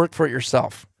until you work for it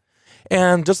yourself.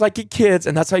 And just like your kids,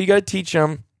 and that's how you got to teach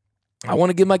them. I want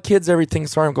to give my kids everything.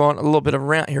 Sorry, I'm going a little bit of a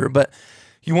rant here, but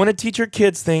you want to teach your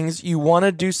kids things. You want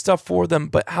to do stuff for them,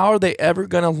 but how are they ever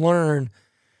going to learn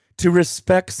to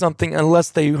respect something unless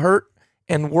they hurt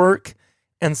and work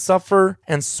and suffer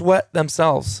and sweat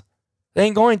themselves? They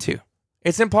ain't going to.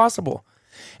 It's impossible.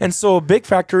 And so a big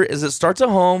factor is it starts at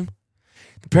home.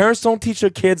 The parents don't teach their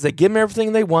kids. They give them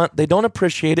everything they want. They don't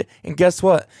appreciate it. And guess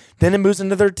what? Then it moves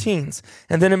into their teens.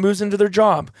 And then it moves into their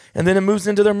job. And then it moves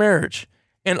into their marriage.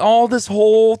 And all this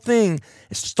whole thing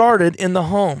started in the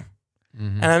home.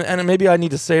 Mm-hmm. And maybe I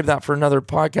need to save that for another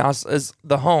podcast, is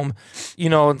the home.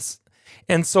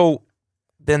 And so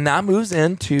then that moves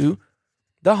into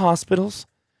the hospitals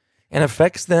and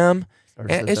affects them.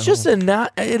 And it's just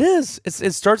it is.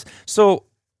 It starts. So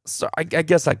I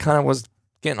guess I kind of was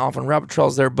getting off on rabbit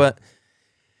trails there, but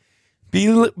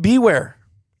beware.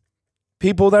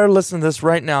 People that are listening to this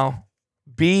right now,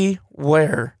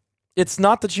 beware. It's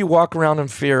not that you walk around in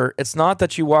fear. It's not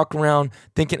that you walk around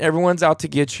thinking everyone's out to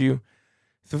get you.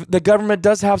 The government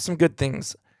does have some good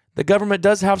things. The government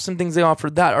does have some things they offer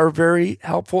that are very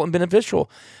helpful and beneficial.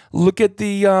 Look at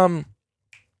the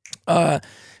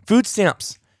food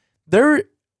stamps. There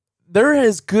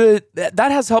is good.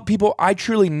 That has helped people I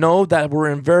truly know that were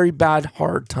in very bad,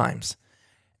 hard times.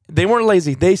 They weren't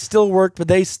lazy. They still worked, but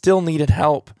they still needed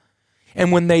help.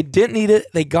 And when they didn't need it,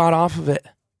 they got off of it.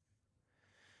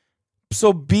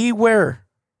 So beware,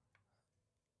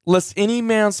 lest any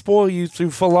man spoil you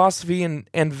through philosophy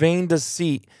and vain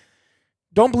deceit.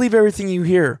 Don't believe everything you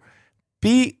hear.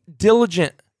 Be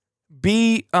diligent.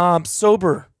 Be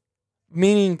sober,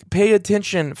 meaning pay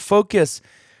attention, focus.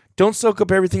 Don't soak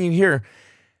up everything you hear.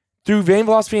 Through vain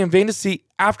philosophy and vain deceit,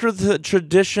 after the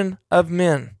tradition of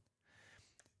men,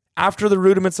 after the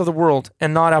rudiments of the world,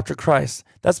 and not after Christ.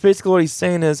 That's basically what he's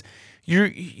saying is,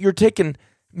 you're taking,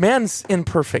 man's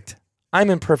imperfect. I'm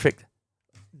imperfect.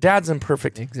 Dad's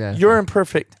imperfect. Exactly. You're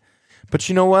imperfect. But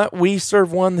you know what? We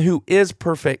serve one who is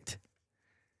perfect,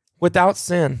 without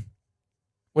sin,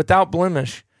 without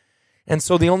blemish. And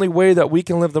so the only way that we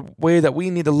can live the way that we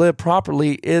need to live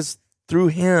properly is through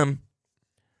him.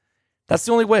 That's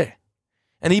the only way.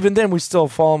 And even then we still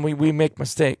fall and we make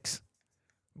mistakes.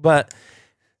 But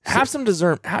have some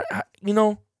discernment.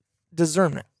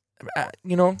 Discernment.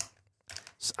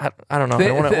 I don't know.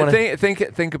 I wanna...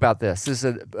 Think about this. This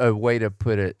is a way to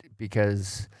put it,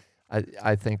 because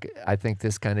I think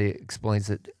this kind of explains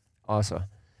it also.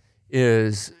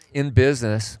 Is in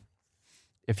business,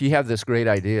 if you have this great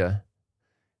idea,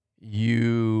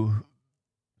 you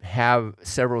have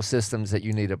several systems that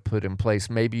you need to put in place.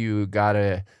 Maybe you got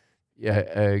a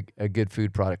good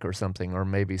food product or something, or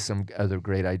maybe some other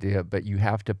great idea, but you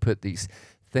have to put these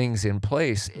things in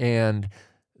place. And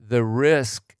the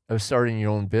risk of starting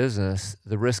your own business,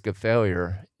 the risk of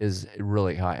failure is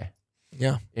really high.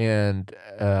 Yeah. And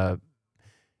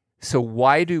so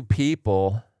why do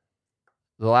people,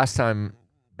 the last time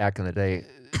back in the day,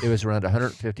 it was around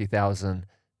 150,000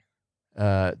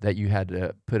 that you had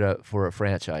to put up for a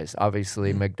franchise.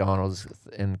 Obviously, McDonald's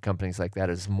and companies like that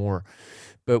is more.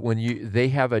 But when they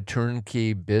have a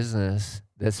turnkey business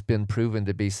that's been proven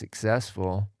to be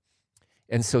successful,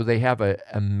 and so they have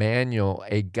a manual,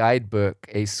 a guidebook,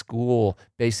 a school.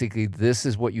 Basically, this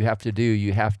is what you have to do.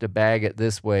 You have to bag it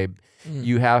this way.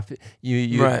 You have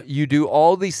you do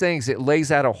all these things. It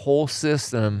lays out a whole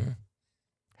system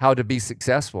how to be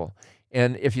successful.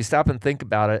 And if you stop and think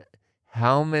about it,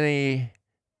 how many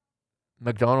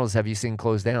McDonald's have you seen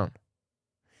close down?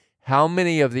 How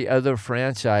many of the other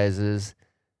franchises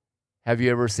have you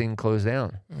ever seen close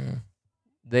down?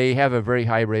 They have a very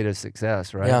high rate of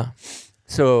success, right? Yeah.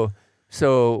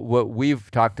 So what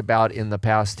we've talked about in the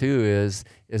past too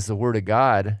is the Word of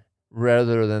God,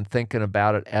 rather than thinking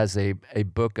about it as a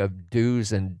book of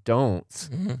do's and don'ts.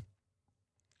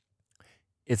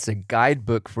 It's a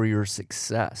guidebook for your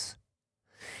success.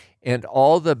 And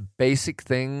all the basic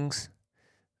things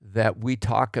that we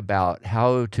talk about,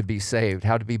 how to be saved,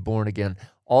 how to be born again,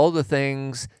 all the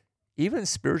things, even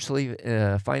spiritually,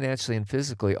 financially, and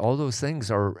physically, all those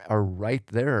things are right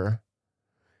there.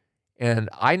 And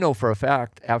I know for a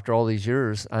fact, after all these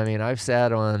years, I mean, I've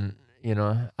sat on,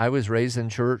 I was raised in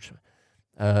church.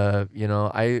 I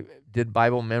did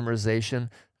Bible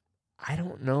memorization. I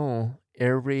don't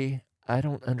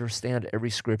understand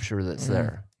every scripture that's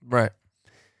there. Right.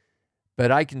 But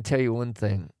I can tell you one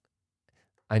thing.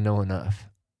 I know enough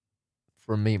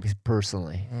for me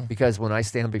personally, because when I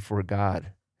stand before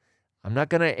God, I'm not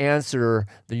going to answer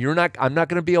I'm not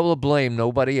going to be able to blame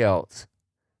nobody else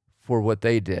for what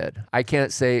they did. I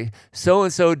can't say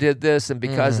so-and-so did this, and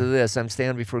because of this, I'm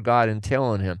standing before God and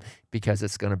telling him, because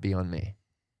it's going to be on me.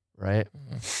 Right.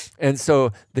 And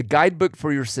so the guidebook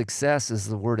for your success is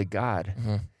the Word of God.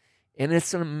 And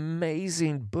it's an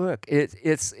amazing book.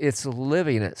 It's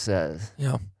living, it says.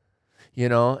 Yeah.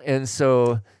 And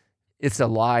so it's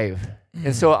alive.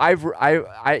 And so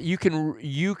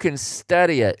you can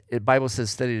study it. The Bible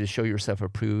says, study to show yourself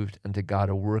approved unto God,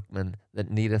 a workman that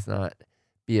needeth not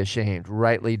be ashamed,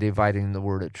 rightly dividing the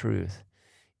word of truth.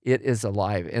 It is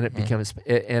alive, and it becomes,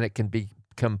 and it can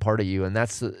become part of you. And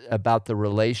that's about the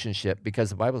relationship, because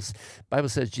the Bible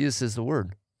says Jesus is the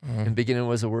Word. In the beginning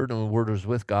was the Word, and the Word was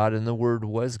with God, and the Word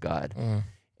was God.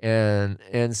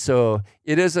 And so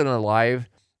it isn't alive.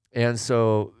 And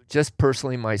so just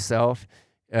personally myself,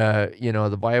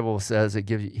 the Bible says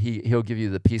he'll give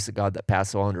you the peace of God that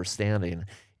passes all understanding.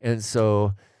 And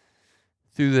so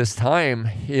through this time,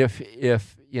 if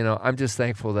I'm just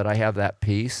thankful that I have that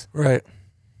peace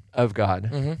of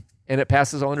God. And it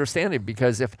passes all understanding,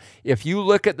 because if you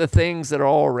look at the things that are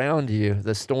all around you,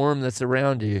 the storm that's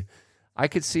around you, I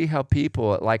could see how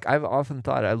people, like I've often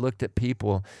thought, I looked at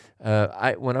people,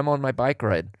 when I'm on my bike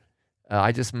ride,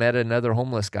 I just met another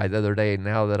homeless guy the other day,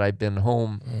 now that I've been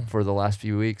home for the last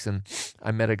few weeks, and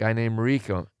I met a guy named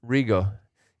Rigo.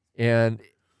 And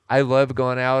I love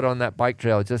going out on that bike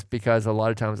trail, just because a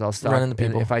lot of times I'll stop, and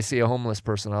if I see a homeless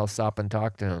person, I'll stop and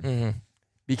talk to him.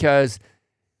 Because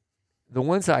the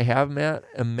ones I have met,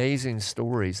 amazing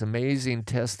stories, amazing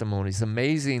testimonies,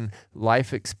 amazing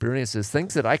life experiences,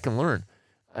 things that I can learn.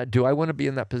 Do I want to be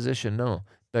in that position? No.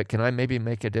 But can I maybe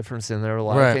make a difference in their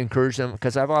life, encourage them?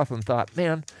 Because I've often thought,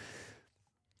 man,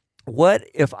 what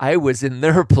if I was in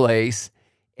their place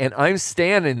and I'm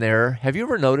standing there? Have you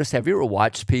ever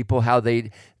watched people, how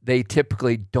they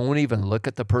typically don't even look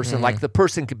at the person? Like the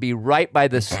person could be right by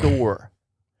the store.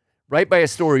 Right by a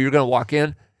store, you're going to walk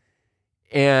in.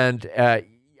 And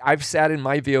I've sat in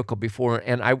my vehicle before,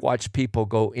 and I watch people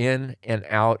go in and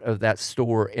out of that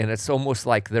store, and it's almost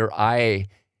like they're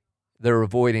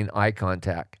avoiding eye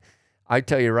contact. I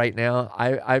tell you right now,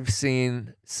 I've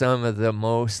seen some of the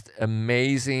most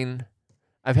amazing,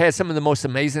 I've had some of the most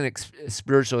amazing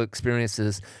spiritual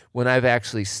experiences when I've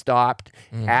actually stopped,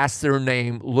 asked their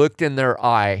name, looked in their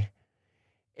eye,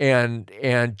 and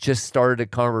just started a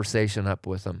conversation up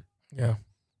with them. Yeah.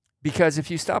 Because if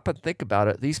you stop and think about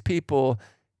it, these people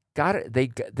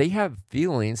they have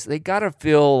feelings. They got to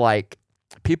feel like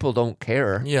people don't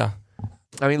care. Yeah.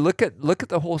 I mean, look at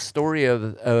the whole story of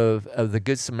the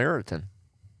Good Samaritan.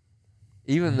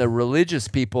 Even the religious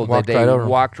people Walked they right over 'em.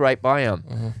 walked right by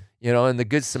him, and the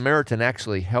Good Samaritan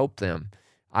actually helped them.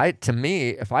 To me,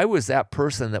 if I was that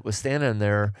person that was standing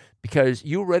there, because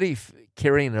you're already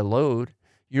carrying a load,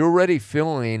 you're already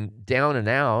feeling down and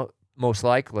out, most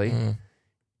likely,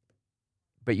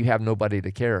 but you have nobody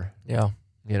to care. Yeah.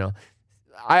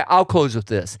 I'll close with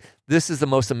this. This is the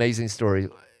most amazing story.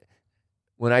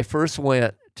 When I first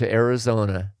went to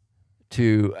Arizona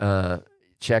to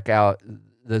check out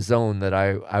the zone that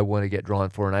I want to get drawn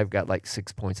for, and I've got like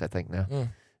 6 points, I think now.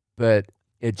 But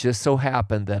it just so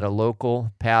happened that a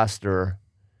local pastor,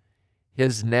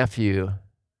 his nephew,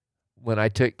 when I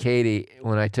took Lady,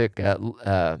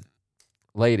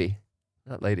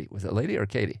 not Lady, was it Lady or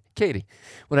Katie? Katie.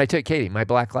 When I took Katie, my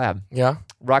black lab, Yeah.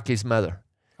 Rocky's mother.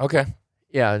 Okay.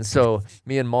 Yeah, and so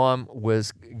me and Mom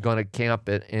was going to camp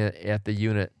at the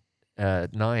Unit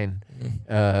 9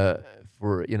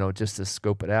 for just to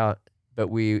scope it out. But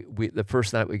we the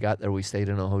first night we got there, we stayed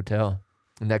in a hotel.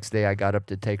 The next day, I got up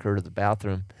to take her to the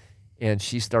bathroom, and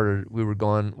we were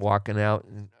walking out,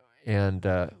 and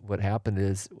what happened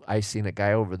is I seen a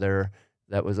guy over there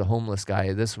that was a homeless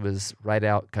guy. This was right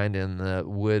out kind of in the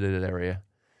wooded area,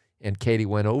 and Katie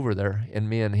went over there, and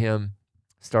me and him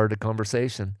started a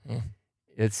conversation.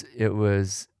 It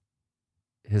was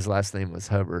his last name was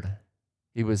Hubbard.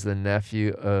 He was the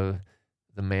nephew of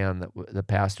the man the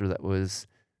pastor that was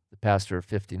the pastor of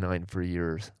 59 for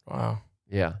years. Wow.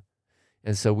 Yeah.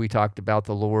 And so we talked about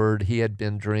the Lord. He had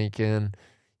been drinking.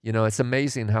 It's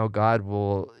amazing how God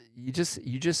will, you just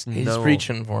know. He's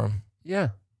reaching for him. Yeah.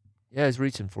 Yeah, he's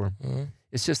reaching for him.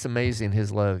 It's just amazing,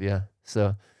 his love, yeah.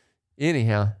 So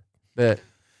anyhow, but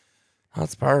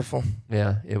That's powerful.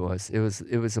 yeah, it was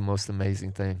the most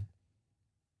amazing thing.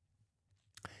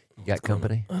 You got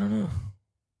company? I don't know.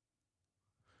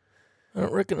 I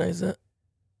don't recognize that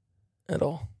at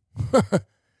all.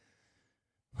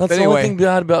 That's the only thing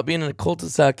bad about being in a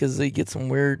cul-de-sac is that you get some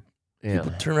weird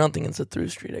people turn around thinking it's a through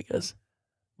street, I guess.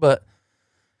 But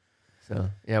so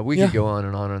yeah, we could go on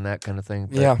and that kind of thing.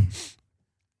 But yeah.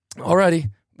 Alrighty.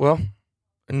 Well,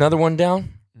 another one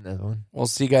down. Another one. We'll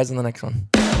see you guys in the next one.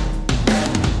 We're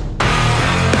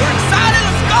excited.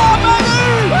 Let's go, baby!